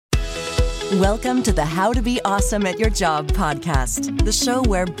Welcome to the How to Be Awesome at Your Job podcast, the show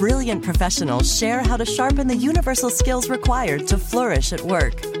where brilliant professionals share how to sharpen the universal skills required to flourish at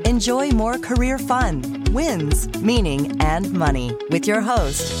work. Enjoy more career fun, wins, meaning, and money with your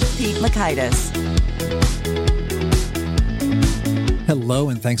host, Pete Mockaitis. Hello,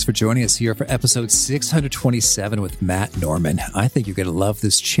 and thanks for joining us here for episode 627 with Matt Norman. I think you're going to love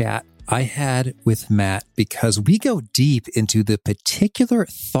this chat I had with Matt because we go deep into the particular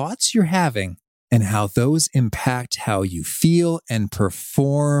thoughts you're having and how those impact how you feel and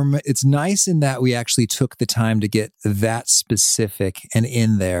perform. It's nice in that we actually took the time to get that specific and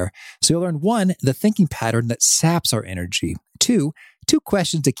in there. So you'll learn 1, the thinking pattern that saps our energy. 2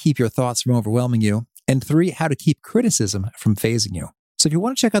 questions to keep your thoughts from overwhelming you. And 3, how to keep criticism from phasing you. So if you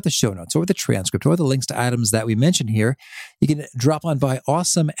want to check out the show notes or the transcript or the links to items that we mentioned here, you can drop on by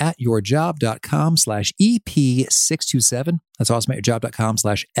awesomeatyourjob.com/EP627. That's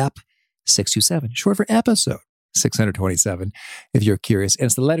awesomeatyourjob.com/EP627, short for episode 627, if you're curious. And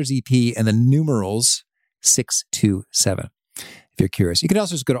it's the letters EP and the numerals 627. If you're curious, you can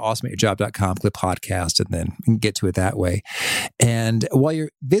also just go to awesomeatyourjob.com, click podcast, and then you can get to it that way. And while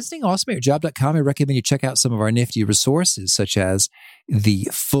you're visiting awesomeatyourjob.com, I recommend you check out some of our nifty resources, such as the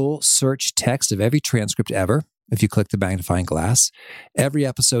full search text of every transcript ever, if you click the magnifying glass, every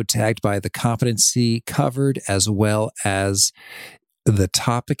episode tagged by the competency covered, as well as the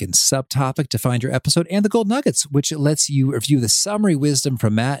topic and subtopic to find your episode, and the Gold Nuggets, which lets you review the summary wisdom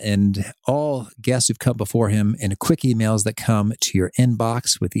from Matt and all guests who've come before him in quick emails that come to your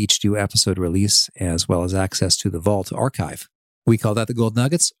inbox with each new episode release, as well as access to the Vault archive. We call that the Gold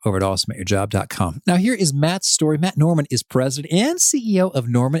Nuggets over at awesomeatyourjob.com. Now, here is Matt's story. Matt Norman is president and CEO of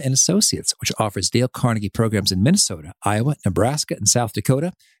Norman & Associates, which offers Dale Carnegie programs in Minnesota, Iowa, Nebraska, and South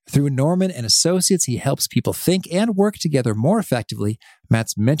Dakota. Through Norman & Associates, he helps people think and work together more effectively.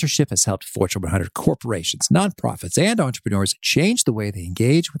 Matt's mentorship has helped Fortune 100 corporations, nonprofits, and entrepreneurs change the way they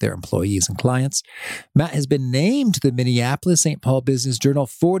engage with their employees and clients. Matt has been named to the Minneapolis-St. Paul Business Journal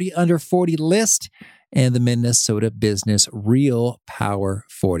 40 Under 40 list and the Minnesota Business Real Power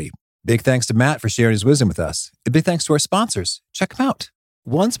 40. Big thanks to Matt for sharing his wisdom with us. And big thanks to our sponsors. Check them out.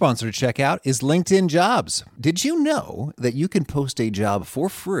 One sponsor to check out is LinkedIn Jobs. Did you know that you can post a job for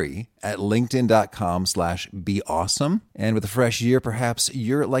free at linkedin.com/beawesome? And with a fresh year, perhaps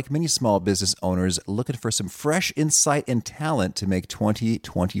you're like many small business owners looking for some fresh insight and talent to make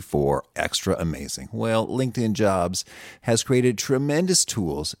 2024 extra amazing. Well, LinkedIn Jobs has created tremendous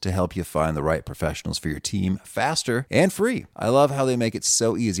tools to help you find the right professionals for your team faster and free. I love how they make it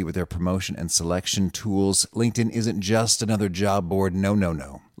so easy with their promotion and selection tools. LinkedIn isn't just another job board. No.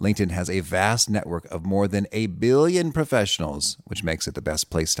 LinkedIn has a vast network of more than 1 billion professionals, which makes it the best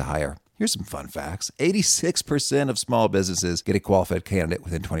place to hire. Here's some fun facts. 86% of small businesses get a qualified candidate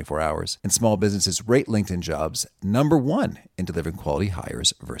within 24 hours, and small businesses rate LinkedIn Jobs number 1 in delivering quality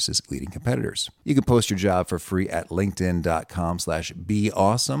hires versus leading competitors. You can post your job for free at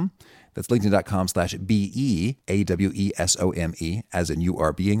linkedin.com/beawesome. That's linkedin.com/BEAWESOME, as in you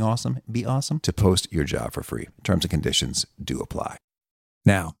are being awesome, be awesome, to post your job for free. Terms and conditions do apply.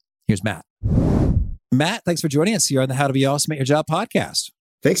 Now, here's Matt. Matt, thanks for joining us here on the How to Be Awesome at Your Job podcast.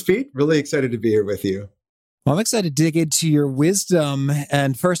 Thanks, Pete. Really excited to be here with you. Well, I'm excited to dig into your wisdom.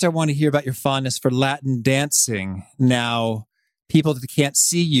 And first, I want to hear about your fondness for Latin dancing. Now, people that can't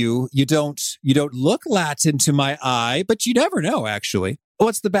see you, you don't look Latin to my eye, but you never know, actually.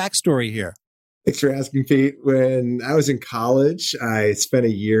 What's the backstory here? Thanks for asking, Pete. When I was in college, I spent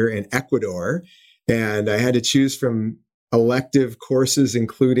a year in Ecuador, and I had to choose from elective courses,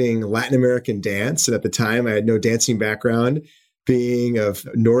 including Latin American dance. And at the time, I had no dancing background. Being of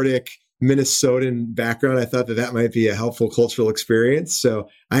Nordic Minnesotan background, I thought that might be a helpful cultural experience. So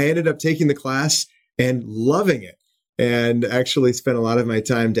I ended up taking the class and loving it, and actually spent a lot of my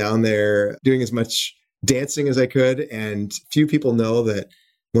time down there doing as much dancing as I could. And few people know that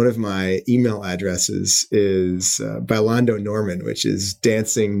one of my email addresses is Bailando Norman, which is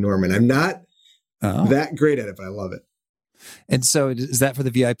Dancing Norman. I'm not that great at it, but I love it. And so is that for the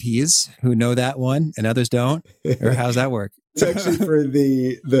VIPs who know that one and others don't? Or how's that work? It's actually for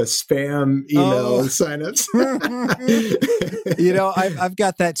the spam email signups. I've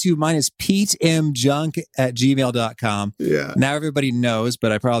got that too. Mine is petemjunk@gmail.com. Yeah. Now everybody knows,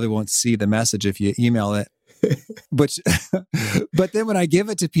 but I probably won't see the message if you email it. But then when I give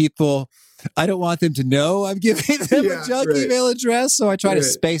it to people, I don't want them to know I'm giving them a junk email address. So I try to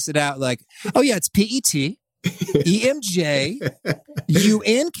space it out like, oh yeah, it's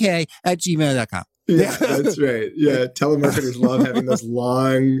PETEMJUNK@gmail.com. Yeah, that's right. Yeah, telemarketers love having those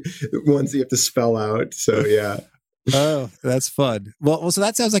long ones that you have to spell out. So yeah. Oh, that's fun. Well, so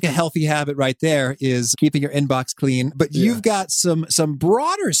that sounds like a healthy habit right there, is keeping your inbox clean. But you've got some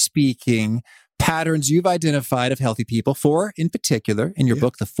broader speaking patterns you've identified of healthy people, 4 in particular, in your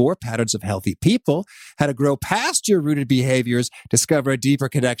book, The 4 Patterns of Healthy People, How to Grow Past Your Rooted Behaviors, Discover a Deeper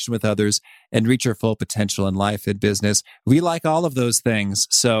Connection with Others, and Reach Your Full Potential in Life and Business. We like all of those things.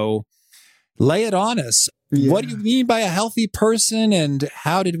 So lay it on us. Yeah. What do you mean by a healthy person, and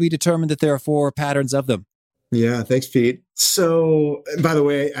how did we determine that there are 4 patterns of them? Yeah, thanks, Pete. So, by the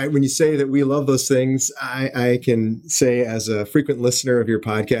way, when you say that we love those things, I can say as a frequent listener of your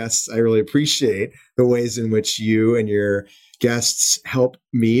podcasts, I really appreciate the ways in which you and your guests help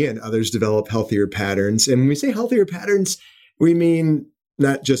me and others develop healthier patterns. And when we say healthier patterns, we mean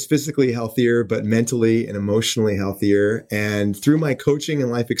not just physically healthier, but mentally and emotionally healthier. And through my coaching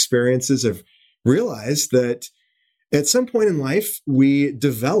and life experiences, I've realized that at some point in life, we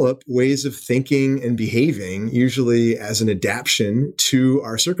develop ways of thinking and behaving, usually as an adaptation to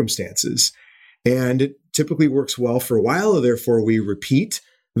our circumstances. And it typically works well for a while, therefore we repeat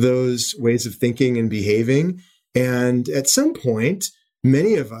those ways of thinking and behaving. And at some point,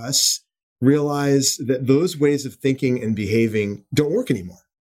 many of us realize that those ways of thinking and behaving don't work anymore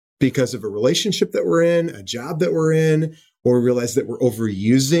because of a relationship that we're in, a job that we're in, or realize that we're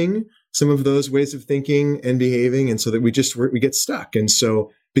overusing some of those ways of thinking and behaving. And so that we get stuck. And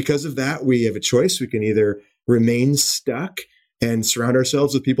so because of that, we have a choice. We can either remain stuck and surround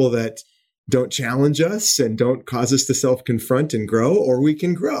ourselves with people that don't challenge us and don't cause us to self-confront and grow, or we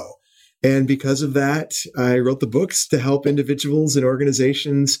can grow. And because of that, I wrote the books to help individuals and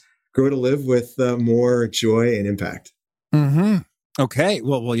organizations grow to live with more joy and impact. Mm-hmm. Okay.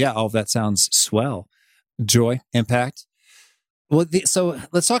 Well, yeah, all of that sounds swell. Joy, impact. Well, so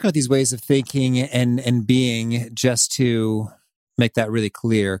let's talk about these ways of thinking and being, just to make that really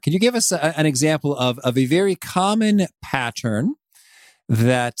clear. Can you give us an example of a very common pattern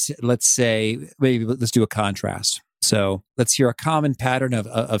that, let's say, maybe let's do a contrast. So let's hear a common pattern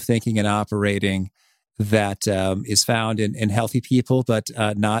of thinking and operating that is found in healthy people, but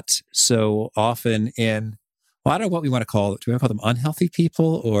not so often in, well, I don't know what we want to call it. Do we want to call them unhealthy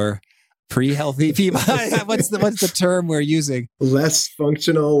people or pre-healthy people? What's the term we're using? Less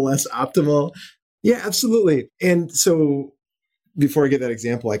functional, less optimal. Yeah, absolutely. And so before I give that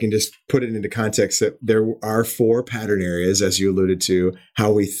example, I can just put it into context that there are 4 pattern areas, as you alluded to: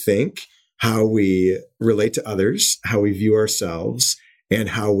 how we think, how we relate to others, how we view ourselves, and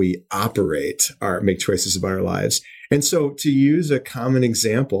how we make choices about our lives. And so to use a common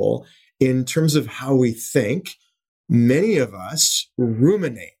example, in terms of how we think, many of us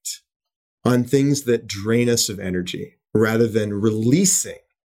ruminate on things that drain us of energy rather than releasing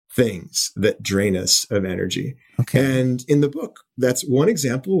things that drain us of energy. Okay. And in the book, that's one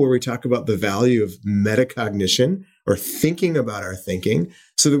example where we talk about the value of metacognition, or thinking about our thinking,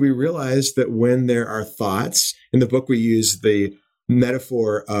 so that we realize that when there are thoughts, in the book we use the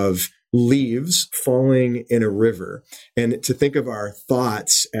metaphor of leaves falling in a river, and to think of our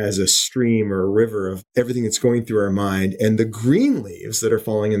thoughts as a stream or a river of everything that's going through our mind. And the green leaves that are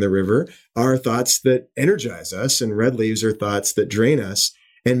falling in the river are thoughts that energize us, and red leaves are thoughts that drain us.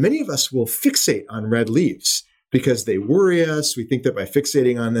 And many of us will fixate on red leaves because they worry us. We think that by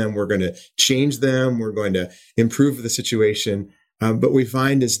fixating on them, we're going to change them, we're going to improve the situation. But we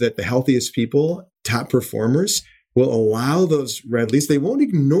find is that the healthiest people, top performers, will allow those red leaves. They won't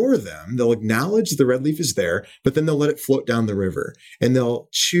ignore them. They'll acknowledge the red leaf is there, but then they'll let it float down the river. And they'll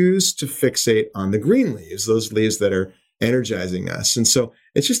choose to fixate on the green leaves, those leaves that are energizing us. And so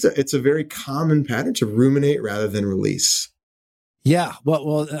it's a very common pattern to ruminate rather than release. Yeah.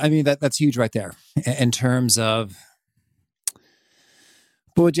 Well, I mean, that's huge right there in terms of,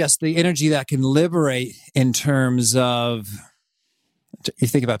 but just the energy that can liberate in terms of, you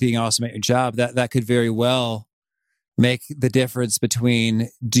think about being awesome at your job, that could very well make the difference between,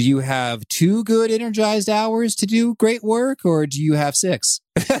 do you have 2 good energized hours to do great work, or do you have 6,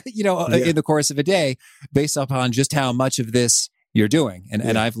 in the course of a day, based upon just how much of this you're doing.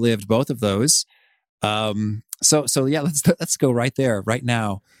 And I've lived both of those. So yeah, let's go right there, right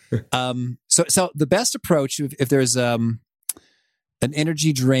now. So the best approach, if there's an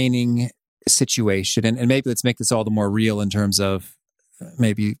energy draining situation, and maybe let's make this all the more real in terms of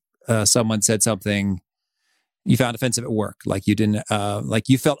maybe someone said something you found offensive at work, like you didn't, like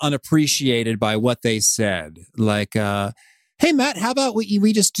you felt unappreciated by what they said, like, hey Matt, how about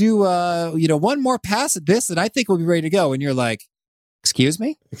we just do one more pass at this, and I think we'll be ready to go. And you're like, excuse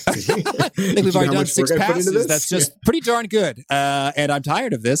me? I think we've already done 6 passes. That's just pretty darn good. And I'm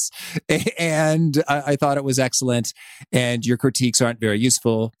tired of this. And I thought it was excellent. And your critiques aren't very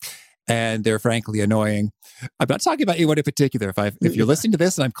useful. and they're frankly annoying. I'm not talking about anyone in particular. If you're listening to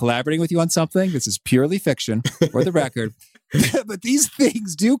this and I'm collaborating with you on something, this is purely fiction for the record. But these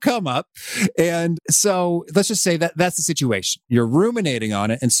things do come up. And so let's just say that that's the situation. You're ruminating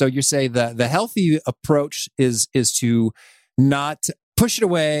on it. And so you say that the healthy approach is to not push it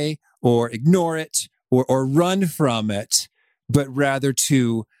away or ignore it or run from it, but rather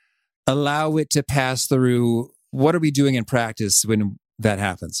to allow it to pass through. What are we doing in practice when that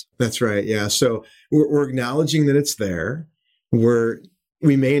happens? That's right. Yeah. So we're acknowledging that it's there.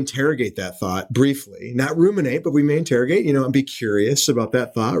 We may interrogate that thought briefly, not ruminate, but we may interrogate, and be curious about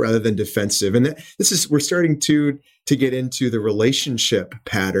that thought rather than defensive. And we're starting to get into the relationship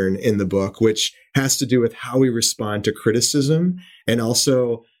pattern in the book, which has to do with how we respond to criticism and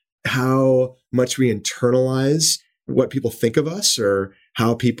also how much we internalize what people think of us or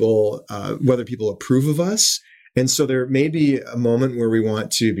how whether people approve of us. And so there may be a moment where we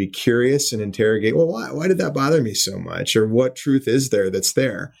want to be curious and interrogate, well, why did that bother me so much? Or what truth is there that's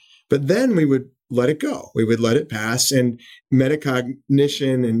there? But then we would let it go. We would let it pass. And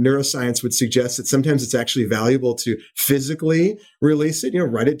metacognition and neuroscience would suggest that sometimes it's actually valuable to physically release it,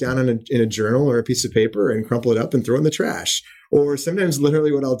 write it down in a journal or a piece of paper and crumple it up and throw it in the trash. Or sometimes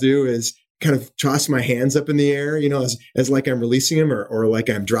literally what I'll do is kind of toss my hands up in the air, as like I'm releasing them or like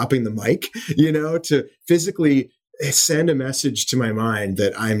I'm dropping the mic, to physically send a message to my mind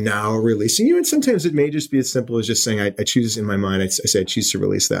that I'm now releasing you. And sometimes it may just be as simple as just saying, I choose in my mind, I say I choose to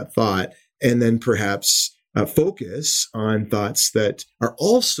release that thought, and then perhaps focus on thoughts that are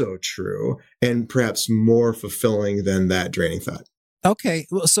also true and perhaps more fulfilling than that draining thought. Okay.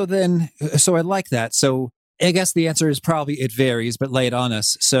 Well, so I like that. So I guess the answer is probably it varies, but lay it on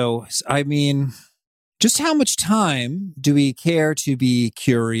us. So, I mean, just how much time do we care to be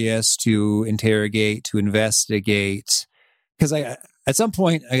curious, to interrogate, to investigate? Because at some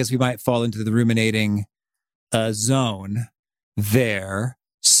point, I guess we might fall into the ruminating zone there.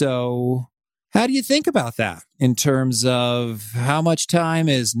 So how do you think about that in terms of how much time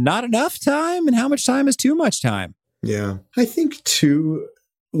is not enough time and how much time is too much time? Yeah, I think 2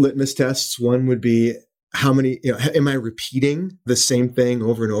 litmus tests. One would be, how many, am I repeating the same thing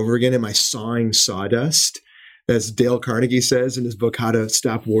over and over again? Am I sawing sawdust? As Dale Carnegie says in his book, How to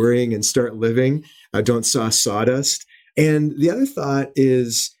Stop Worrying and Start Living, don't saw sawdust. And the other thought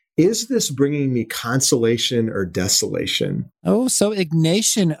is this bringing me consolation or desolation? Oh, so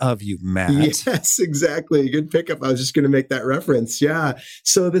Ignatian of you, Matt. Yes, exactly. Good pickup. I was just going to make that reference. Yeah.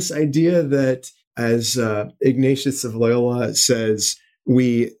 So this idea that, as Ignatius of Loyola says,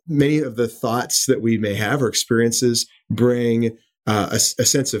 many of the thoughts that we may have or experiences bring a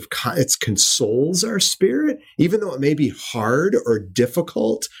sense of, it consoles our spirit. Even though it may be hard or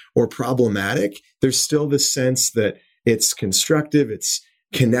difficult or problematic, there's still this sense that it's constructive, it's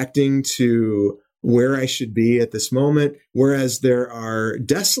connecting to where I should be at this moment. Whereas there are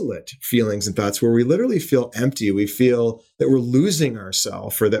desolate feelings and thoughts where we literally feel empty. We feel that we're losing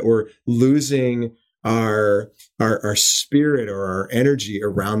ourselves or that we're losing our spirit or our energy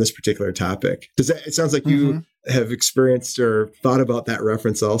around this particular topic. It sounds like you have experienced or thought about that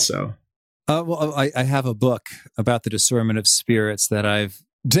reference also. Well, I have a book about the discernment of spirits that I've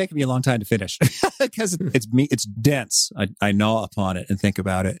taken me a long time to finish because it's dense. I gnaw upon it and think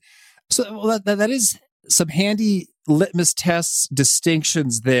about it. So that is some handy litmus tests,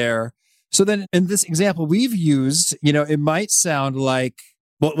 distinctions there. So then in this example we've used, it might sound like,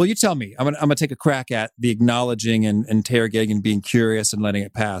 well, you tell me. I'm gonna take a crack at the acknowledging and interrogating and being curious and letting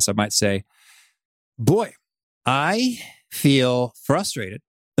it pass. I might say, boy, I feel frustrated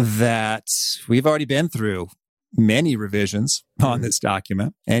that we've already been through many revisions on this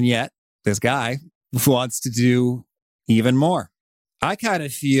document, and yet this guy wants to do even more. I kind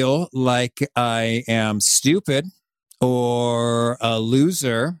of feel like I am stupid or a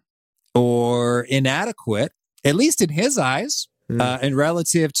loser or inadequate, at least in his eyes. And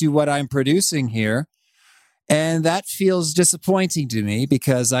relative to what I'm producing here. And that feels disappointing to me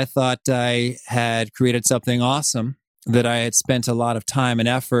because I thought I had created something awesome that I had spent a lot of time and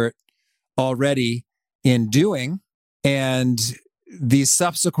effort already in doing. And the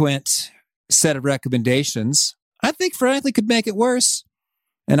subsequent set of recommendations, I think frankly could make it worse.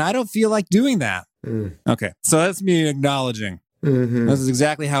 And I don't feel like doing that. Okay. So that's me acknowledging. This is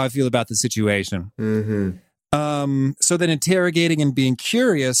exactly how I feel about the situation. So then interrogating and being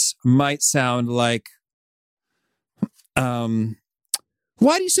curious might sound like,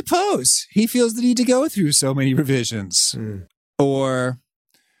 why do you suppose he feels the need to go through so many revisions? Or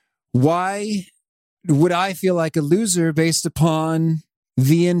why would I feel like a loser based upon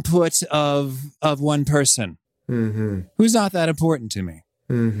the input of one person who's not that important to me?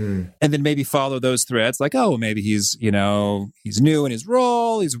 Mm-hmm. And then maybe follow those threads like, oh, maybe he's new in his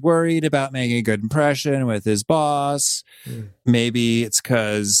role. He's worried about making a good impression with his boss. Maybe it's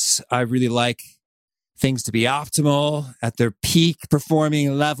because I really like things to be optimal at their peak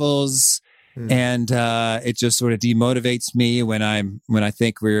performing levels. And it just sort of demotivates me when I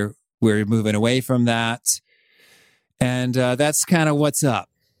think we're moving away from that. And that's kind of what's up.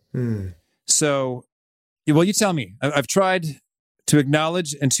 So, well, you tell me. I've tried to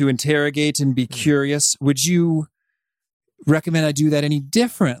acknowledge and to interrogate and be curious. Would you recommend I do that any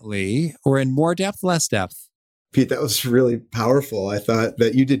differently or in more depth, less depth? Pete, that was really powerful. I thought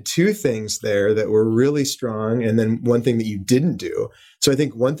that you did two things there that were really strong, and then one thing that you didn't do. So I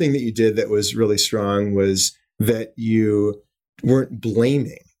think one thing that you did that was really strong was that you weren't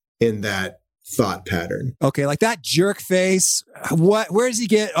blaming in that thought pattern. Okay, like that jerk face. Where does he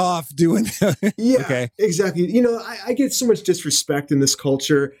get off doing that? Yeah, okay. Exactly. You know, I get so much disrespect in this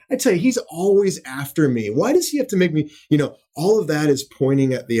culture. I tell you, he's always after me. Why does he have to make me, all of that is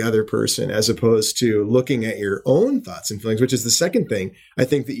pointing at the other person as opposed to looking at your own thoughts and feelings, which is the second thing I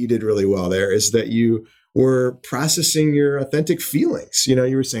think that you did really well there, is that you were processing your authentic feelings. You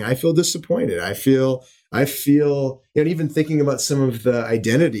were saying, I feel disappointed. I feel, even thinking about some of the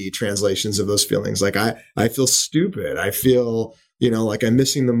identity translations of those feelings, like I feel stupid. I feel, like I'm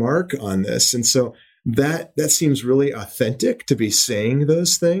missing the mark on this. And so that seems really authentic to be saying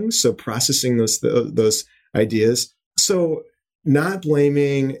those things. So processing those ideas. So not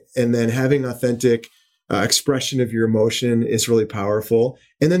blaming and then having authentic expression of your emotion is really powerful.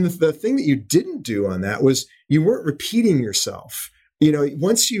 And then the thing that you didn't do on that was you weren't repeating yourself.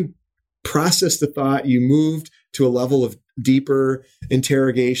 Once you processed the thought, you moved to a level of deeper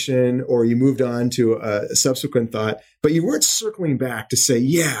interrogation, or you moved on to a subsequent thought, but you weren't circling back to say,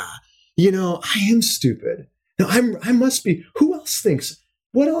 I am stupid. No, I must be. Who else thinks?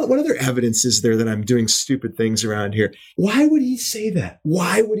 What other evidence is there that I'm doing stupid things around here? Why would he say that?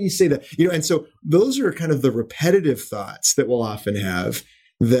 Why would he say that? And so those are kind of the repetitive thoughts that we'll often have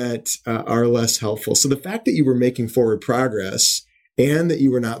that are less helpful. So the fact that you were making forward progress and that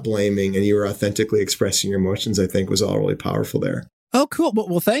you were not blaming and you were authentically expressing your emotions, I think was all really powerful there. Oh, cool.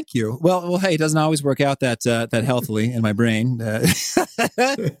 Well, thank you. Well, hey, it doesn't always work out that healthily in my brain.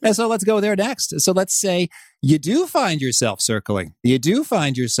 And so let's go there next. So let's say you do find yourself circling. You do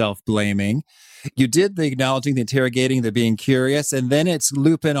find yourself blaming. You did the acknowledging, the interrogating, the being curious, and then it's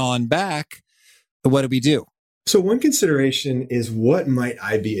looping on back. What do we do? So one consideration is, what might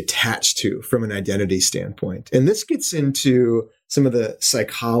I be attached to from an identity standpoint? And this gets into some of the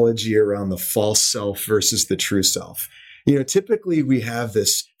psychology around the false self versus the true self. Typically we have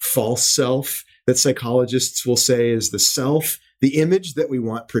this false self that psychologists will say is the self, the image that we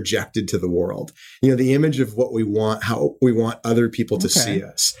want projected to the world. The image of what we want, how we want other people to see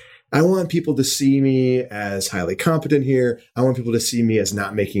us. I want people to see me as highly competent here. I want people to see me as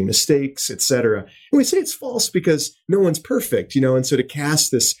not making mistakes, etc. And we say it's false because no one's perfect, and so to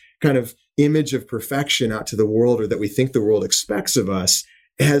cast this kind of image of perfection out to the world, or that we think the world expects of us,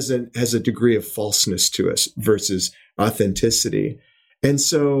 has a degree of falseness to us versus authenticity. And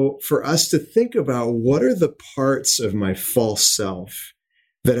so for us to think about, what are the parts of my false self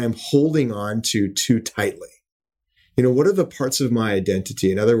that I'm holding on to too tightly? What are the parts of my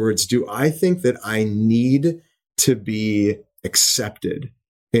identity? In other words, do I think that I need to be accepted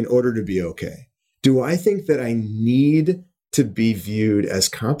in order to be okay? Do I think that I need to be viewed as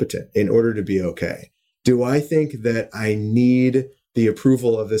competent in order to be okay? Do I think that I need the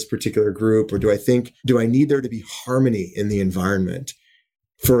approval of this particular group? Or do I need there to be harmony in the environment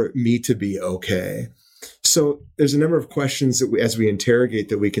for me to be okay? So there's a number of questions that as we interrogate,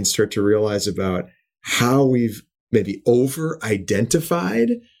 that we can start to realize about how we've maybe over-identified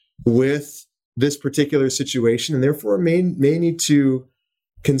with this particular situation, and therefore may need to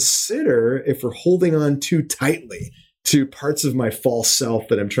consider if we're holding on too tightly to parts of my false self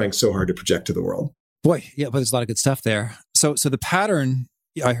that I'm trying so hard to project to the world. Boy, yeah, but there's a lot of good stuff there. So the pattern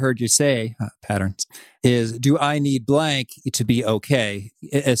I heard you say, patterns, is, do I need blank to be okay,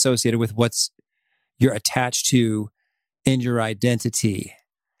 associated with what's you're attached to in your identity.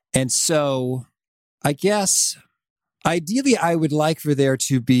 And so I guess ideally I would like for there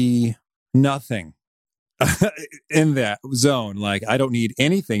to be nothing in that zone. Like, I don't need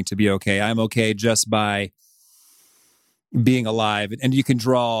anything to be okay. I'm okay just by being alive. And you can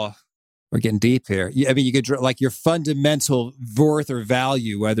draw, we're getting deep here. I mean, you could draw like your fundamental worth or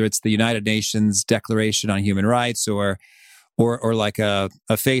value, whether it's the United Nations Declaration on Human Rights or like a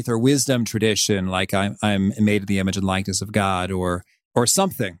faith or wisdom tradition, like I'm made in the image and likeness of God, or or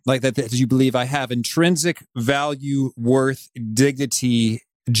something like that, that you believe I have intrinsic value, worth, dignity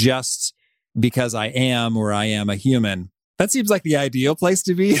just because I am or I am a human. That seems like the ideal place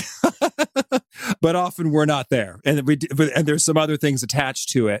to be, but often we're not there. And there's some other things attached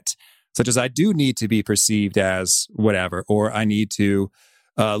to it, such as I do need to be perceived as whatever, or I need to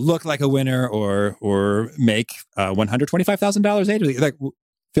look like a winner, or make $125,000 annually, like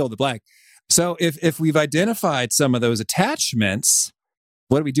fill the blank. So if we've identified some of those attachments,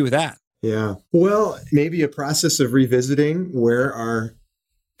 what do we do with that? Yeah. Well, maybe a process of revisiting where our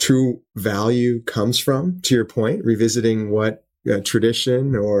true value comes from, to your point, revisiting what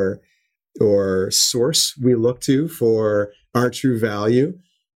tradition or source we look to for our true value.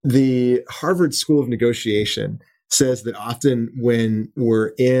 The Harvard School of Negotiation says that often when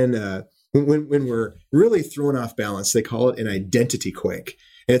we're when we're really thrown off balance, they call it an identity quake.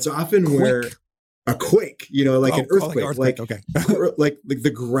 And it's often where a quake, like an earthquake, okay. like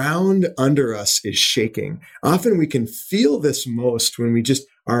the ground under us is shaking. Often we can feel this most when we just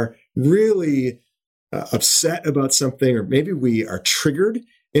are really upset about something, or maybe we are triggered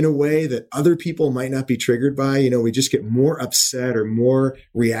in a way that other people might not be triggered by. We just get more upset or more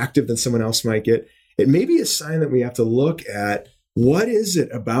reactive than someone else might get. It may be a sign that we have to look at what is it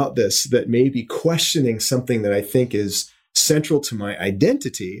about this that may be questioning something that I think is central to my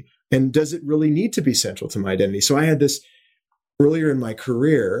identity, and does it really need to be central to my identity? So I had this earlier in my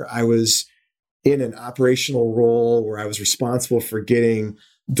career. I was in an operational role where I was responsible for getting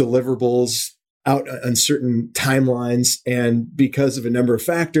deliverables out on certain timelines. And because of a number of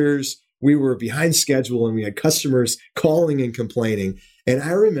factors, we were behind schedule and we had customers calling and complaining. And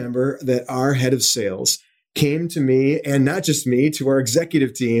I remember that our head of sales came to me, and not just me, to our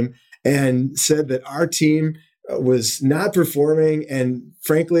executive team, and said that our team was not performing. And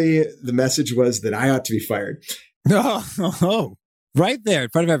frankly, the message was that I ought to be fired. Oh, right there in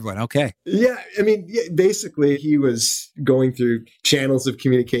front of everyone. Okay. Yeah. I mean, basically, he was going through channels of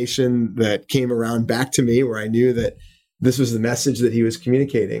communication that came around back to me, where I knew that this was the message that he was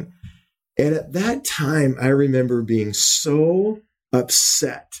communicating. And at that time, I remember being so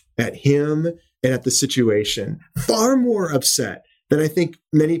upset at him and at the situation, far more upset than I think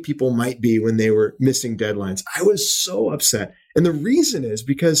many people might be when they were missing deadlines. I was so upset. And the reason is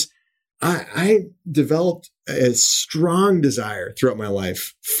because I developed a strong desire throughout my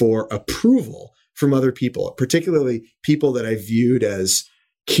life for approval from other people, particularly people that I viewed as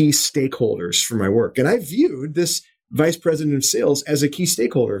key stakeholders for my work. And I viewed this vice president of sales as a key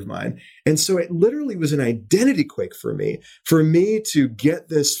stakeholder of mine. And so it literally was an identity quake for me to get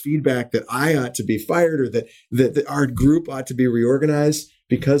this feedback that I ought to be fired, or that our group ought to be reorganized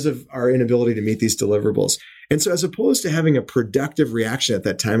because of our inability to meet these deliverables. And so as opposed to having a productive reaction at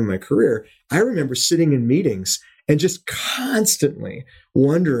that time in my career, I remember sitting in meetings and just constantly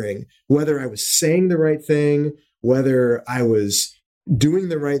wondering whether I was saying the right thing, whether I was doing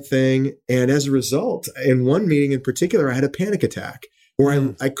the right thing. And as a result, in one meeting in particular, I had a panic attack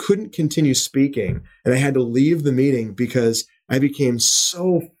where I couldn't continue speaking, and I had to leave the meeting because I became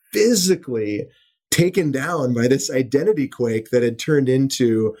so physically taken down by this identity quake that had turned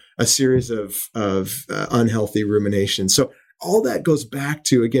into a series of unhealthy ruminations. So all that goes back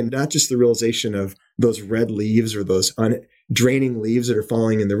to, again, not just the realization of those red leaves or those draining leaves that are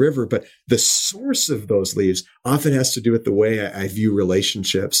falling in the river, but the source of those leaves often has to do with the way I view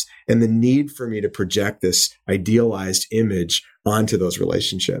relationships and the need for me to project this idealized image onto those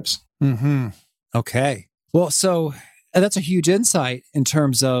relationships. Mm-hmm. Okay. Well, so that's a huge insight in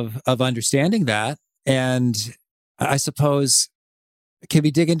terms of understanding that. And I suppose, can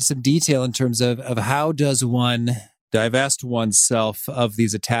we dig into some detail in terms of how does one divest oneself of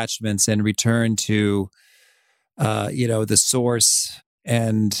these attachments and return to the source?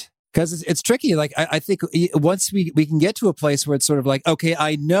 And because it's tricky. Like, I think once we can get to a place where it's sort of like, okay,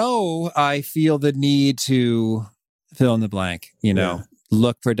 I know I feel the need to fill in the blank,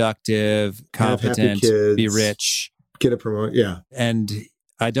 look productive, competent, be rich, get a promote. Yeah. And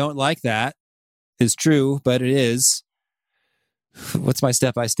I don't like that is true, but it is. What's my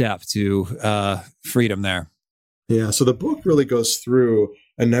step-by-step to freedom there? Yeah. So the book really goes through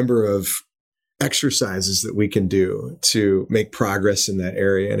a number of exercises that we can do to make progress in that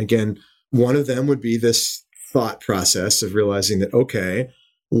area. And again, one of them would be this thought process of realizing that, okay,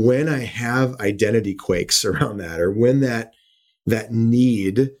 when I have identity quakes around that, or when that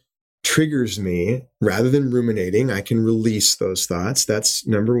need triggers me, rather than ruminating, I can release those thoughts. That's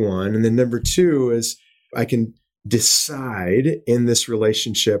number one. And then number two is I can decide in this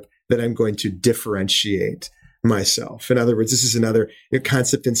relationship that I'm going to differentiate myself. In other words, this is another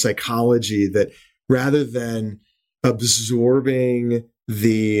concept in psychology that rather than absorbing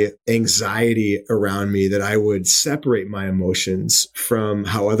the anxiety around me, that I would separate my emotions from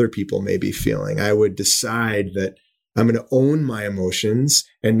how other people may be feeling. I would decide that I'm going to own my emotions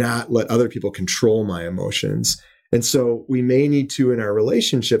and not let other people control my emotions. And so we may need to, in our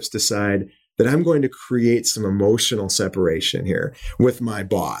relationships, decide that I'm going to create some emotional separation here with my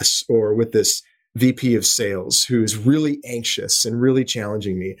boss or with this VP of sales who's really anxious and really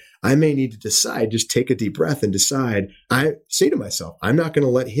challenging me. I may need to decide, just take a deep breath and decide. I say to myself, I'm not going to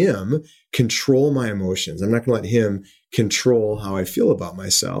let him control my emotions. I'm not going to let him control how I feel about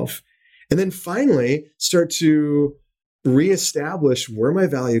myself. And then finally, start to reestablish where my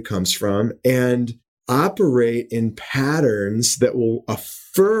value comes from and operate in patterns that will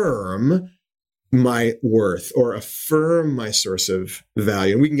affirm my worth or affirm my source of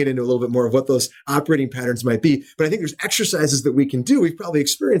value. And we can get into a little bit more of what those operating patterns might be. But I think there's exercises that we can do. We've probably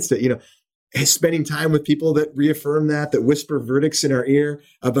experienced it, spending time with people that reaffirm that whisper verdicts in our ear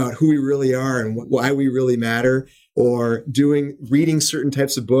about who we really are and why we really matter, or reading certain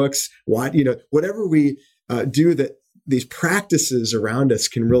types of books, whatever we do, that these practices around us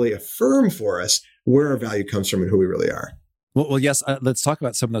can really affirm for us where our value comes from and who we really are. Well, yes, let's talk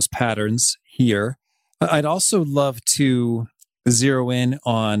about some of those patterns here. I'd also love to zero in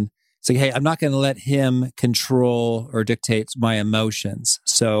on saying, hey, I'm not going to let him control or dictate my emotions.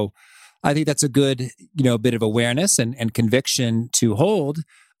 So I think that's a good, bit of awareness and conviction to hold.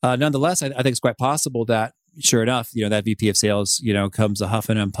 Nonetheless, I think it's quite possible that, sure enough, that VP of sales, comes a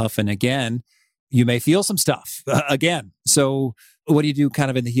huffing and puffing again. You may feel some stuff again. So what do you do kind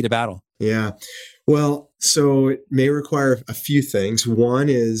of in the heat of battle? Yeah. Well, so it may require a few things. One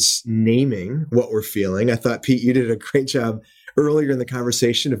is naming what we're feeling. I thought, Pete, you did a great job earlier in the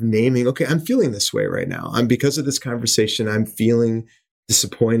conversation of naming, okay, I'm feeling this way right now. Because of this conversation, I'm feeling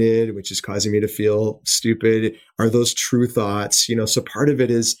disappointed, which is causing me to feel stupid. Are those true thoughts? So part of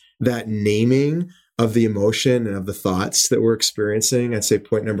it is that naming of the emotion and of the thoughts that we're experiencing. I'd say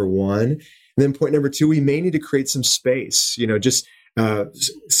point number one. And then point number two, we may need to create some space, just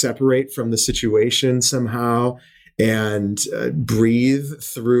separate from the situation somehow and breathe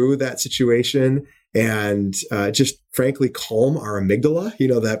through that situation and just frankly calm our amygdala,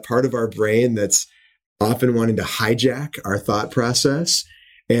 that part of our brain that's often wanting to hijack our thought process.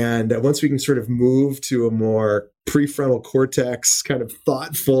 And once we can sort of move to a more prefrontal cortex kind of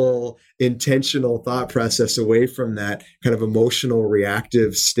thoughtful, intentional thought process away from that kind of emotional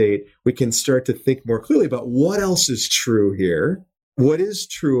reactive state, we can start to think more clearly about what else is true here. What is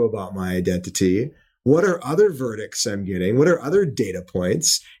true about my identity? What are other verdicts I'm getting? What are other data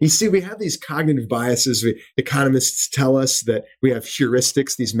points? You see, we have these cognitive biases. Economists tell us that we have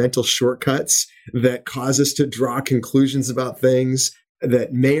heuristics, these mental shortcuts that cause us to draw conclusions about things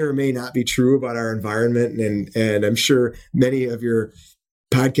that may or may not be true about our environment. And I'm sure many of your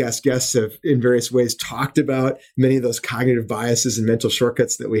podcast guests have in various ways talked about many of those cognitive biases and mental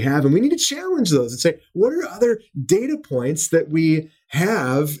shortcuts that we have. And we need to challenge those and say, what are other data points that we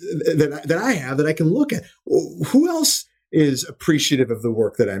have, that I have, that I can look at? Who else is appreciative of the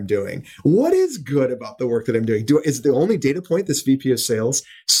work that I'm doing? What is good about the work that I'm doing? Is the only data point this VP of sales?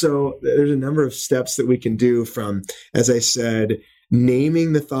 So there's a number of steps that we can do, from, as I said,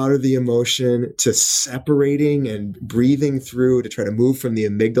 naming the thought or the emotion, to separating and breathing through to try to move from the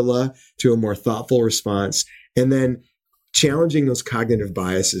amygdala to a more thoughtful response, and then challenging those cognitive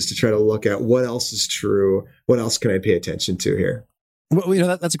biases to try to look at what else is true, what else can I pay attention to here.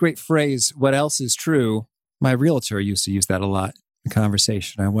 Well, that's a great phrase. What else is true? My realtor used to use that a lot in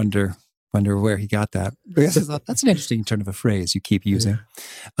conversation. I wonder where he got that. That's an interesting turn of a phrase you keep using.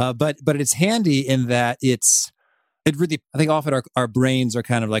 Yeah. But it's handy in that it really, I think often our brains are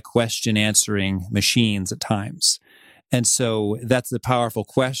kind of like question answering machines at times. And so that's the powerful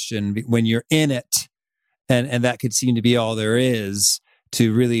question when you're in it, and that could seem to be all there is,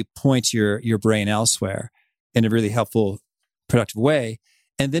 to really point your brain elsewhere in a really helpful, productive way.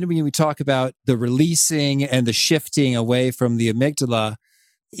 And then when we talk about the releasing and the shifting away from the amygdala,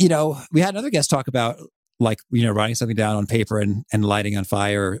 we had another guest talk about writing something down on paper and lighting on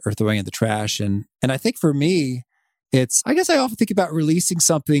fire or throwing in the trash. And I think for me, I guess I often think about releasing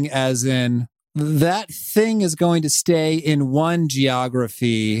something as in that thing is going to stay in one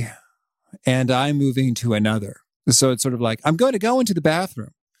geography and I'm moving to another. So it's sort of like, I'm going to go into the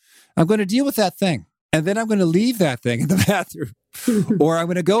bathroom. I'm going to deal with that thing. And then I'm going to leave that thing in the bathroom. Or I'm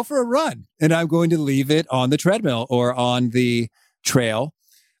going to go for a run and I'm going to leave it on the treadmill or on the trail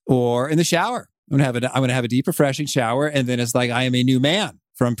or in the shower. I'm going to have a deep, refreshing shower. And then it's like, I am a new man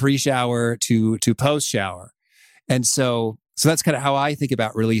from pre-shower to post-shower. And so that's kind of how I think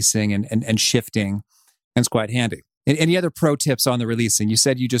about releasing and shifting. And it's quite handy. Any other pro tips on the releasing? You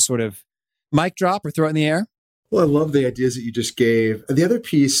said you just sort of mic drop or throw it in the air? Well, I love the ideas that you just gave. The other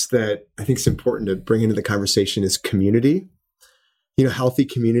piece that I think is important to bring into the conversation is community. Healthy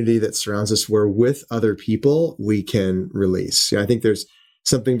community that surrounds us where with other people we can release. I think there's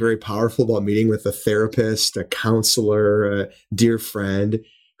something very powerful about meeting with a therapist, a counselor, a dear friend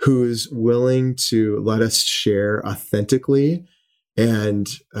who's willing to let us share authentically and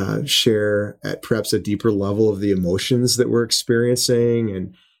share at perhaps a deeper level of the emotions that we're experiencing,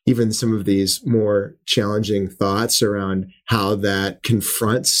 and even some of these more challenging thoughts around how that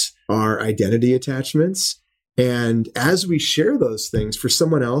confronts our identity attachments. And as we share those things, for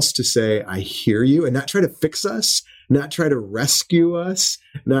someone else to say, I hear you, and not try to fix us, not try to rescue us,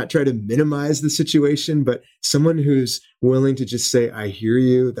 not try to minimize the situation, but someone who's willing to just say, I hear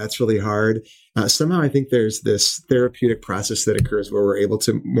you, that's really hard. Somehow I think there's this therapeutic process that occurs where we're able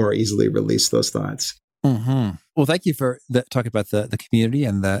to more easily release those thoughts. Mm-hmm. Well, thank you for talking about the community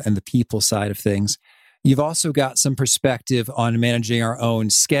and the people side of things. You've also got some perspective on managing our own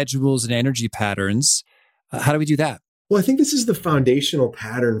schedules and energy patterns. How do we do that? Well, I think this is the foundational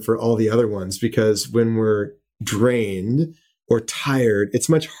pattern for all the other ones, because when we're drained or tired, it's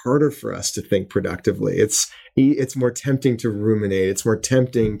much harder for us to think productively. It's more tempting to ruminate. It's more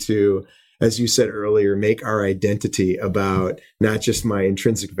tempting to, as you said earlier, make our identity about not just my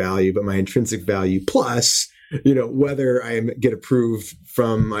intrinsic value, but my intrinsic value plus, whether I get approved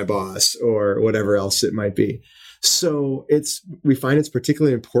from my boss or whatever else it might be. So we find it's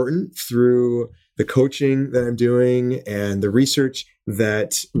particularly important through the coaching that I'm doing and the research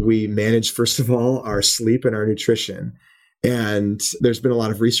that we manage, first of all, our sleep and our nutrition. And there's been a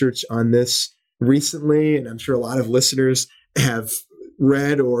lot of research on this recently, and I'm sure a lot of listeners have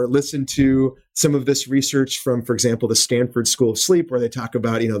read or listened to some of this research from, for example, the Stanford School of Sleep, where they talk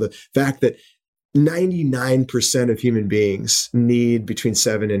about, the fact that 99% of human beings need between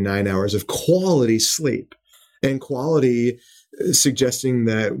 7 and 9 hours of quality sleep. And quality suggesting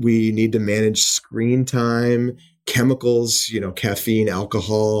that we need to manage screen time, chemicals, caffeine,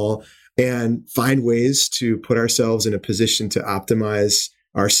 alcohol, and find ways to put ourselves in a position to optimize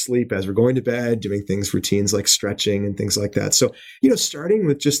our sleep as we're going to bed, doing routines like stretching and things like that. So, starting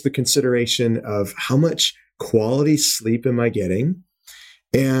with just the consideration of how much quality sleep am I getting?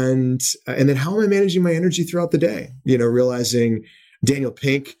 And then how am I managing my energy throughout the day? Realizing Daniel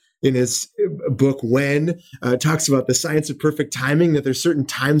Pink, in his book, When, talks about the science of perfect timing, that there's certain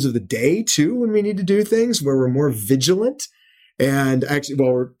times of the day, too, when we need to do things where we're more vigilant. And actually,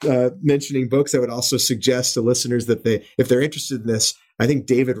 while we're mentioning books, I would also suggest to listeners that if they're interested in this, I think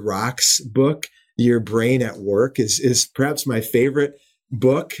David Rock's book, Your Brain at Work, is perhaps my favorite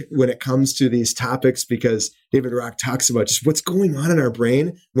book when it comes to these topics, because David Rock talks about just what's going on in our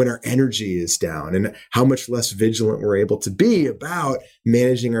brain when our energy is down and how much less vigilant we're able to be about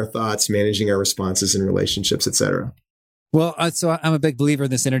managing our thoughts, managing our responses in relationships, etc. Well, so I'm a big believer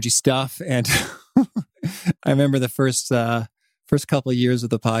in this energy stuff. And I remember the first couple of years of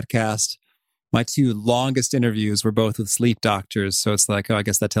the podcast, my two longest interviews were both with sleep doctors. So it's like, I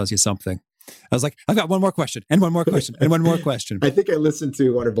guess that tells you something. I was like, I've got one more question and one more question and one more question. I think I listened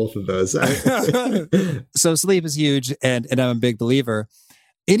to one or both of those. So sleep is huge, and I'm a big believer.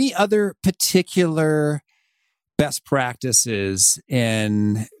 Any other particular best practices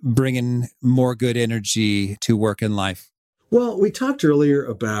in bringing more good energy to work and life? Well, we talked earlier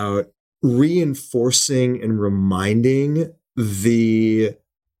about reinforcing and reminding the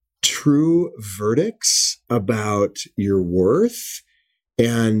true verdicts about your worth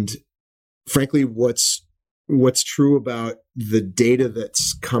and, frankly, what's true about the data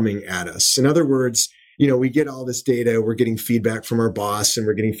that's coming at us. In other words, we get all this data, we're getting feedback from our boss, and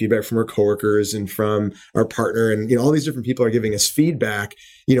we're getting feedback from our coworkers and from our partner, and all these different people are giving us feedback,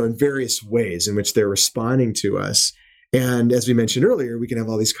 in various ways in which they're responding to us. And as we mentioned earlier, we can have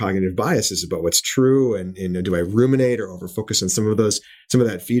all these cognitive biases about what's true, and do I ruminate or overfocus on some of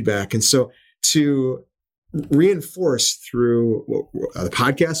that feedback? And so to reinforce through the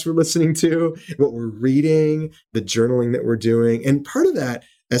podcasts we're listening to, what we're reading, the journaling that we're doing. And part of that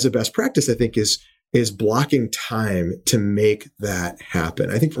as a best practice, I think, is blocking time to make that happen.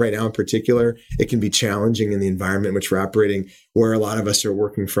 I think right now in particular, it can be challenging in the environment in which we're operating, where a lot of us are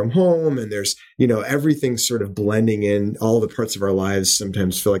working from home, and there's, everything's sort of blending in. All the parts of our lives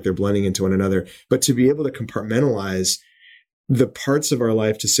sometimes feel like they're blending into one another. But to be able to compartmentalize the parts of our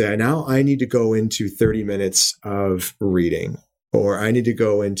life to say, now I need to go into 30 minutes of reading, or I need to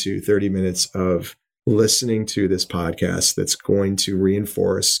go into 30 minutes of listening to this podcast that's going to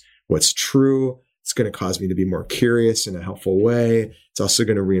reinforce what's true. It's going to cause me to be more curious in a helpful way. It's also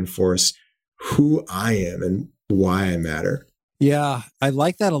going to reinforce who I am and why I matter. Yeah, I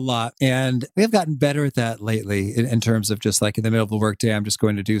like that a lot. And we have gotten better at that lately in terms of just like in the middle of the workday, I'm just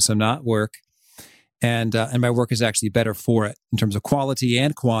going to do some not work. And my work is actually better for it in terms of quality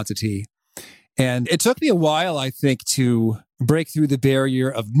and quantity. And it took me a while, I think, to break through the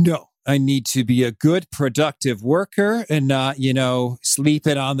barrier of no, I need to be a good, productive worker and not,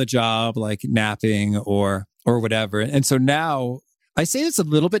 sleeping on the job, like napping or whatever. And so now I say this a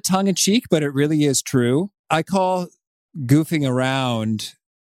little bit tongue in cheek, but it really is true. I call goofing around,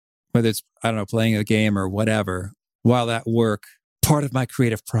 whether it's, playing a game or whatever, while at work, part of my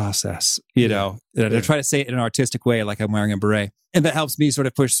creative process, And I try to say it in an artistic way, like I'm wearing a beret. And that helps me sort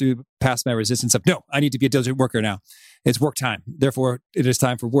of push through past my resistance of, no, I need to be a diligent worker now. It's work time. Therefore, it is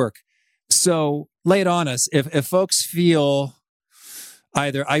time for work. So lay it on us. If folks feel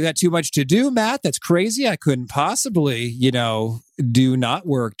either I got too much to do, Matt, that's crazy, I couldn't possibly, do not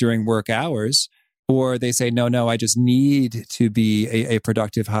work during work hours, or they say, no, I just need to be a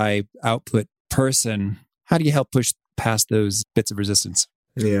productive, high output person. How do you help push past those bits of resistance?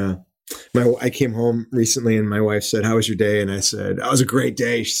 Yeah. I came home recently and my wife said, "How was your day?" And I said, "That was a great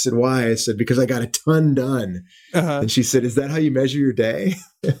day." She said, "Why?" I said, "Because I got a ton done." And she said, "Is that how you measure your day?"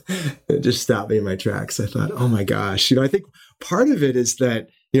 It just stopped me in my tracks. I thought, oh my gosh. I think part of it is that,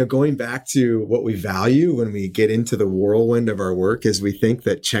 going back to what we value when we get into the whirlwind of our work is we think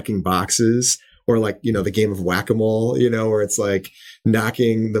that checking boxes or like, the game of whack-a-mole, where it's like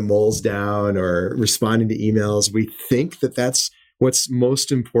knocking the moles down or responding to emails. We think that that's what's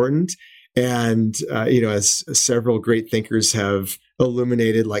most important. And, as several great thinkers have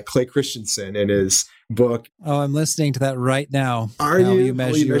illuminated, like Clay Christensen in his book. Oh, I'm listening to that right now. How you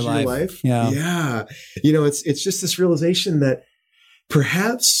measure your life? Yeah. It's just this realization that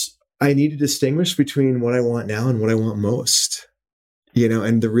perhaps I need to distinguish between what I want now and what I want most.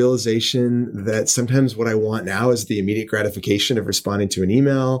 And the realization that sometimes what I want now is the immediate gratification of responding to an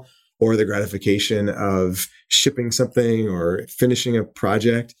email or the gratification of shipping something or finishing a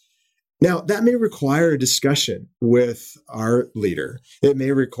project. Now, that may require a discussion with our leader. It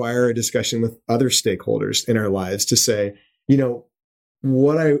may require a discussion with other stakeholders in our lives to say,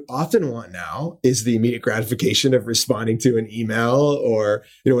 what I often want now is the immediate gratification of responding to an email or,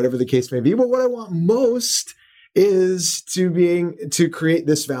 whatever the case may be. But what I want most is to create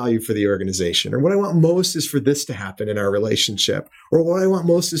this value for the organization. Or what I want most is for this to happen in our relationship. Or what I want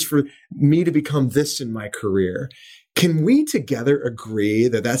most is for me to become this in my career. Can we together agree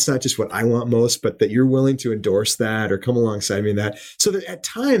that that's not just what I want most, but that you're willing to endorse that or come alongside me in that? So that at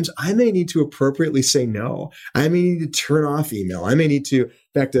times I may need to appropriately say no. I may need to turn off email. I may need to, in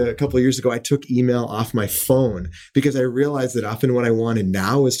fact, a couple of years ago, I took email off my phone because I realized that often what I wanted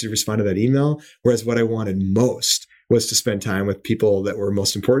now was to respond to that email, whereas what I wanted most was to spend time with people that were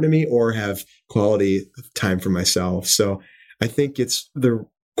most important to me or have quality time for myself. So I think it's the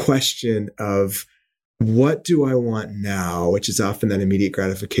question of, what do I want now, which is often that immediate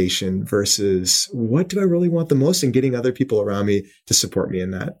gratification, versus what do I really want the most, and getting other people around me to support me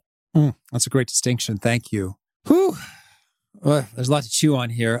in that. That's a great distinction. Thank you. Whew. Well, there's a lot to chew on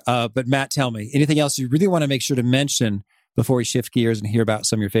here. But Matt, tell me, anything else you really want to make sure to mention before we shift gears and hear about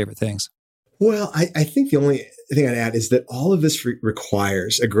some of your favorite things? Well, I think the only thing I'd add is that all of this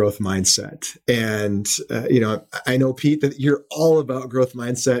requires a growth mindset. And, I know, Pete, that you're all about growth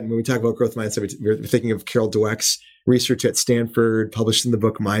mindset. And when we talk about growth mindset, we're thinking of Carol Dweck's research at Stanford, published in the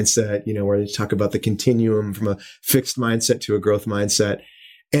book Mindset, where they talk about the continuum from a fixed mindset to a growth mindset.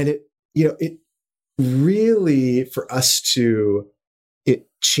 And it really, for us to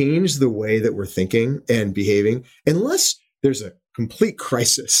change the way that we're thinking and behaving, unless there's a complete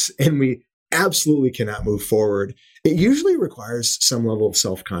crisis and we absolutely cannot move forward, it usually requires some level of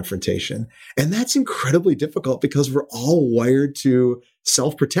self-confrontation. And that's incredibly difficult because we're all wired to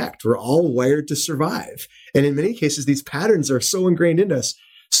self-protect. We're all wired to survive. And in many cases, these patterns are so ingrained in us.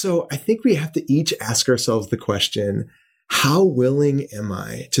 So I think we have to each ask ourselves the question, how willing am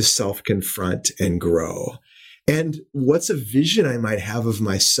I to self-confront and grow? And what's a vision I might have of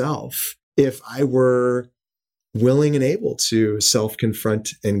myself if I were willing and able to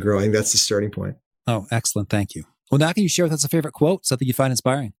self-confront and grow? I think that's the starting point. Oh, excellent. Thank you. Well, now can you share with us a favorite quote, something you find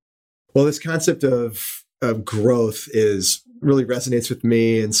inspiring? Well, this concept of growth really resonates with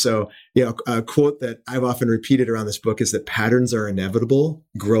me. And so, a quote that I've often repeated around this book is that patterns are inevitable,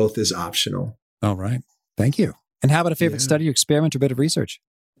 growth is optional. All right. Thank you. And how about a favorite study or experiment or bit of research?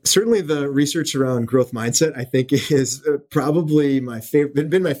 Certainly the research around growth mindset, I think, is probably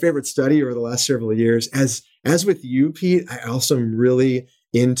been my favorite study over the last several years. As with you, Pete, I also am really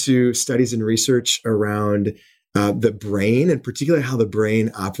into studies and research around the brain, and particularly how the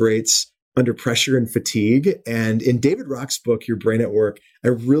brain operates under pressure and fatigue. And in David Rock's book, Your Brain at Work, I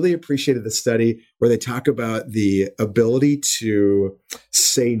really appreciated the study where they talk about the ability to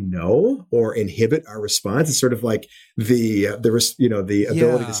say no or inhibit our response. It's sort of like the ability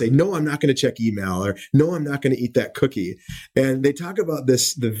to say, no, I'm not going to check email, or no, I'm not going to eat that cookie. And they talk about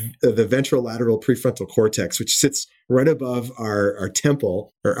this, the ventrolateral prefrontal cortex, which sits right above our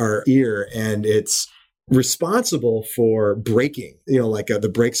temple or our ear. And it's responsible for braking, like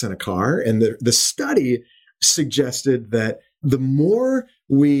the brakes on a car. And the study suggested that the more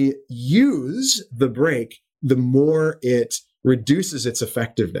we use the brake, the more it reduces its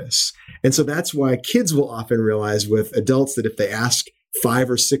effectiveness. And so that's why kids will often realize with adults that if they ask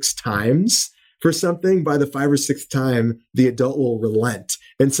 5 or 6 times for something, by the 5th or 6th time, the adult will relent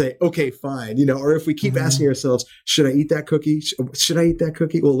and say, okay, fine. Or if we keep asking ourselves, should I eat that cookie? Should I eat that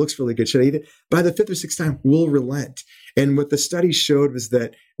cookie? Well, it looks really good. Should I eat it? By the 5th or 6th time, we'll relent. And what the study showed was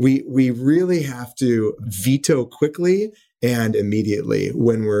that we really have to veto quickly and immediately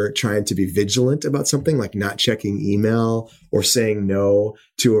when we're trying to be vigilant about something, like not checking email or saying no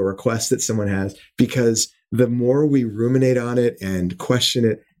to a request that someone has, because the more we ruminate on it and question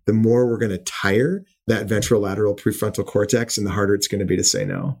it, the more we're going to tire that ventrolateral prefrontal cortex, and the harder it's going to be to say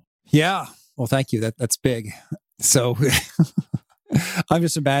no. Yeah. Well, thank you. That's big. So I'm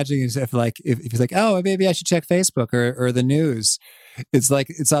just imagining if he's like, oh, maybe I should check Facebook or the news. It's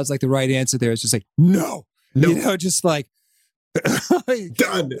like, it sounds like the right answer there is just like, no, just like,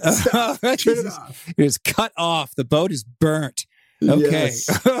 done. Stop. Turn it off. It is cut off. The boat is burnt. Okay. Yes.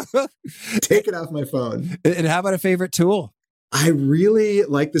 Take it off my phone. And how about a favorite tool? I really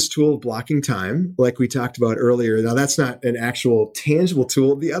like this tool of blocking time, like we talked about earlier. Now, that's not an actual tangible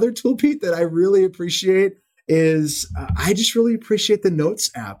tool. The other tool, Pete, that I really appreciate is I just really appreciate the Notes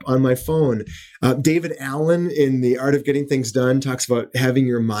app on my phone. David Allen in The Art of Getting Things Done talks about having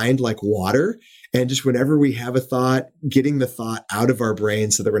your mind like water. And just whenever we have a thought, getting the thought out of our brain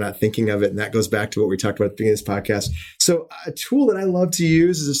so that we're not thinking of it. And that goes back to what we talked about at the beginning of this podcast. So a tool that I love to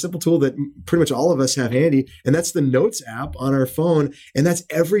use is a simple tool that pretty much all of us have handy. And that's the Notes app on our phone. And that's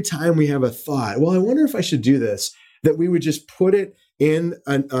every time we have a thought, well, I wonder if I should do this, that we would just put it in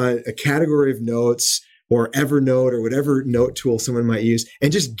a category of notes or Evernote or whatever note tool someone might use,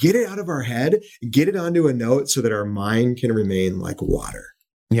 and just get it out of our head, get it onto a note so that our mind can remain like water.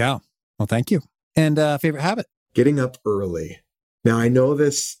 Yeah. Well, thank you. And favorite habit? Getting up early. Now, I know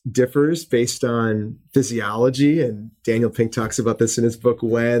this differs based on physiology, and Daniel Pink talks about this in his book,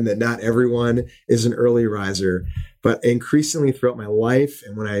 When, that not everyone is an early riser. But increasingly throughout my life,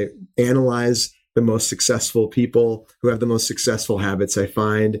 and when I analyze the most successful people who have the most successful habits, I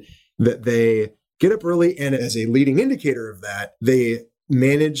find that they get up early, and as a leading indicator of that, they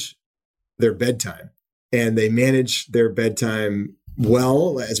manage their bedtime. And they manage their bedtime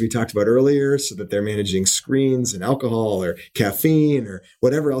well, as we talked about earlier, so that they're managing screens and alcohol or caffeine or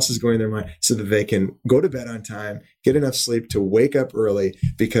whatever else is going in their mind, so that they can go to bed on time, get enough sleep to wake up early.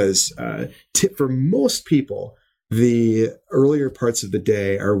 Because for most people, the earlier parts of the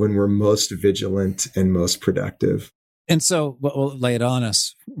day are when we're most vigilant and most productive. And so, well, lay it on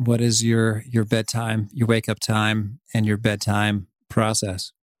us. What is your bedtime, your wake up time, and your bedtime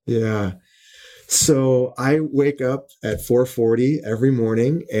process? Yeah. So I wake up at 4:40 every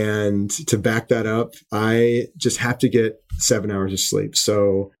morning, and to back that up, I just have to get 7 hours of sleep.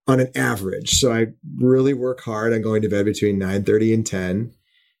 So on an average, so I really work hard on going to bed between 9:30 and 10.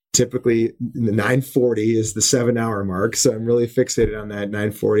 Typically 9:40 is the 7-hour mark. So I'm really fixated on that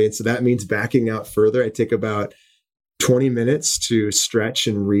 9:40. And so that means backing out further. I take about 20 minutes to stretch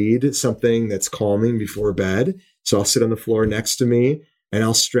and read something that's calming before bed. So I'll sit on the floor next to me and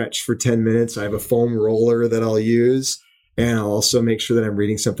I'll stretch for 10 minutes. I have a foam roller that I'll use. And I'll also make sure that I'm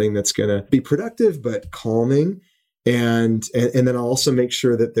reading something that's going to be productive, but calming. And then I'll also make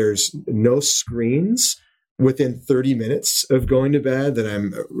sure that there's no screens within 30 minutes of going to bed, that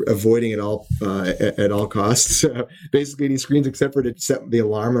I'm avoiding at all costs. Basically any screens except for to set the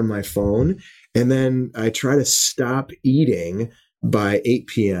alarm on my phone. And then I try to stop eating by 8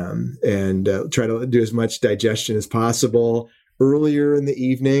 p.m. and try to do as much digestion as possible earlier in the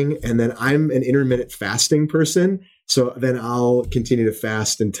evening. And then I'm an intermittent fasting person. So then I'll continue to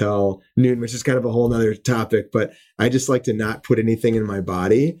fast until noon, which is kind of a whole nother topic. But I just like to not put anything in my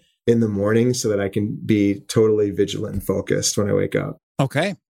body in the morning so that I can be totally vigilant and focused when I wake up.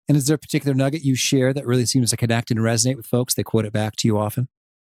 Okay. And is there a particular nugget you share that really seems to connect and resonate with folks? They quote it back to you often?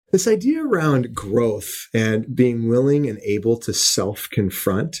 This idea around growth and being willing and able to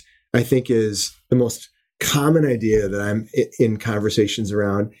self-confront, I think, is the most common idea that I'm in conversations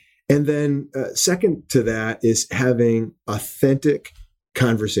around. And then second to that is having authentic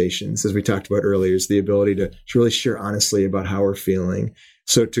conversations, as we talked about earlier, is the ability to really share honestly about how we're feeling.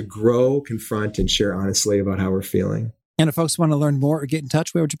 So to grow, confront, and share honestly about how we're feeling. And if folks want to learn more or get in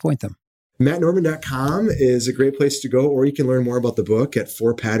touch, where would you point them? MattNorman.com is a great place to go, or you can learn more about the book at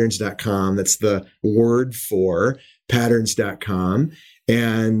 4patterns.com. That's the word for patterns.com.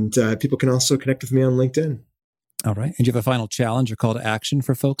 And people can also connect with me on LinkedIn. All right. And do you have a final challenge or call to action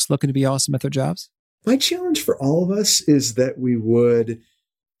for folks looking to be awesome at their jobs? My challenge for all of us is that we would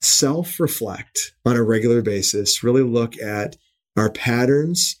self-reflect on a regular basis, really look at our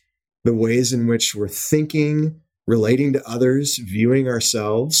patterns, the ways in which we're thinking, relating to others, viewing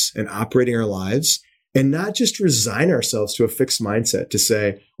ourselves, and operating our lives, and not just resign ourselves to a fixed mindset to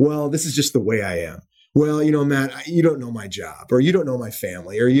say, well, this is just the way I am. Well, Matt, you don't know my job, or you don't know my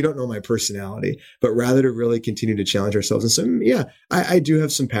family, or you don't know my personality, but rather to really continue to challenge ourselves and say, yeah, I do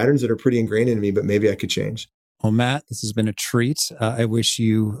have some patterns that are pretty ingrained in me, but maybe I could change. Well, Matt, this has been a treat. I wish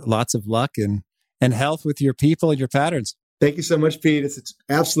you lots of luck and health with your people and your patterns. Thank you so much, Pete. It's an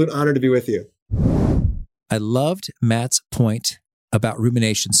absolute honor to be with you. I loved Matt's point about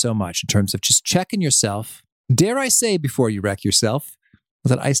rumination so much in terms of just checking yourself. Dare I say, before you wreck yourself? Was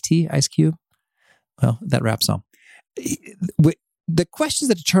that Ice-T, Ice Cube? Well, that wraps on. The questions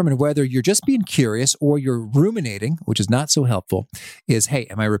that determine whether you're just being curious or you're ruminating, which is not so helpful, is, hey,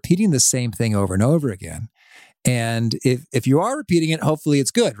 am I repeating the same thing over and over again? And if you are repeating it, hopefully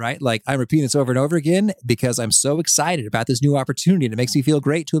it's good, right? Like, I'm repeating this over and over again because I'm so excited about this new opportunity and it makes me feel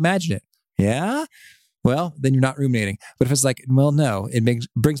great to imagine it. Yeah? Well, then you're not ruminating. But if it's like, well, no, it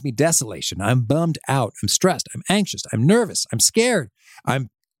brings me desolation. I'm bummed out. I'm stressed. I'm anxious. I'm nervous. I'm scared. I'm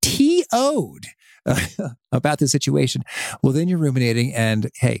TO'd about the situation. Well, then you're ruminating, and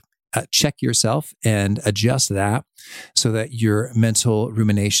hey, check yourself and adjust that so that your mental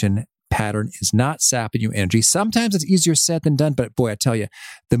rumination pattern is not sapping your energy. Sometimes it's easier said than done, but boy, I tell you,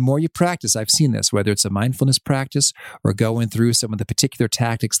 the more you practice, I've seen this, whether it's a mindfulness practice or going through some of the particular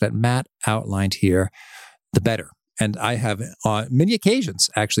tactics that Matt outlined here, the better. And I have on many occasions,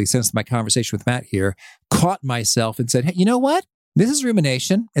 actually, since my conversation with Matt here, caught myself and said, hey, you know what? This is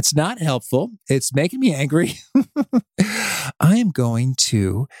rumination. It's not helpful. It's making me angry. I am going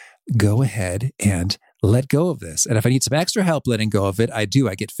to go ahead and let go of this. And if I need some extra help letting go of it, I do.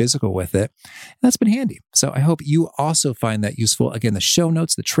 I get physical with it. And that's been handy. So I hope you also find that useful. Again, the show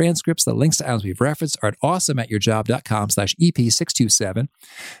notes, the transcripts, the links to items we've referenced are at awesomeatyourjob.com/EP627. If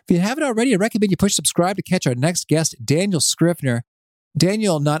you haven't already, I recommend you push subscribe to catch our next guest, Daniel Scrivner.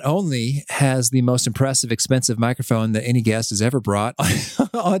 Daniel not only has the most impressive, expensive microphone that any guest has ever brought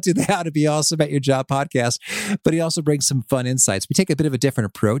onto the How to Be Awesome at Your Job podcast, but he also brings some fun insights. We take a bit of a different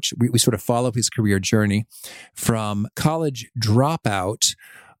approach. We sort of follow his career journey from college dropout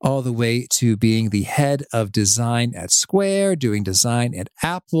all the way to being the head of design at Square, doing design at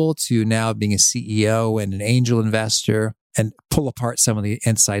Apple, to now being a CEO and an angel investor, and pull apart some of the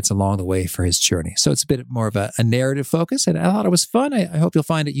insights along the way for his journey. So it's a bit more of a narrative focus, and I thought it was fun. I hope you'll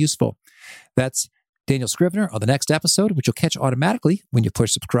find it useful. That's Daniel Scrivner on the next episode, which you'll catch automatically when you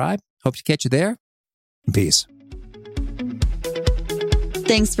push subscribe. Hope to catch you there. Peace.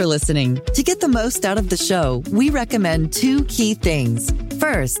 Thanks for listening. To get the most out of the show, we recommend 2 key things.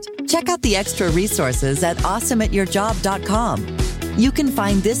 First, check out the extra resources at awesomeatyourjob.com. You can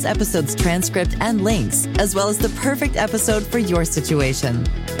find this episode's transcript and links, as well as the perfect episode for your situation.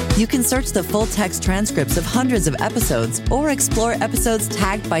 You can search the full text transcripts of hundreds of episodes or explore episodes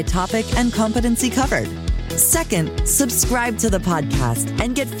tagged by topic and competency covered. Second, subscribe to the podcast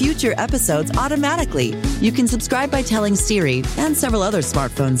and get future episodes automatically. You can subscribe by telling Siri and several other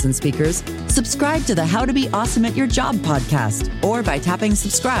smartphones and speakers, subscribe to the How to Be Awesome at Your Job podcast, or by tapping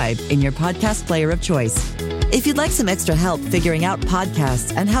subscribe in your podcast player of choice. If you'd like some extra help figuring out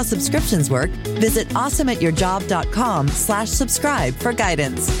podcasts and how subscriptions work, visit awesomeatyourjob.com/subscribe for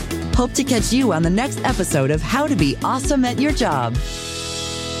guidance. Hope to catch you on the next episode of How to Be Awesome at Your Job.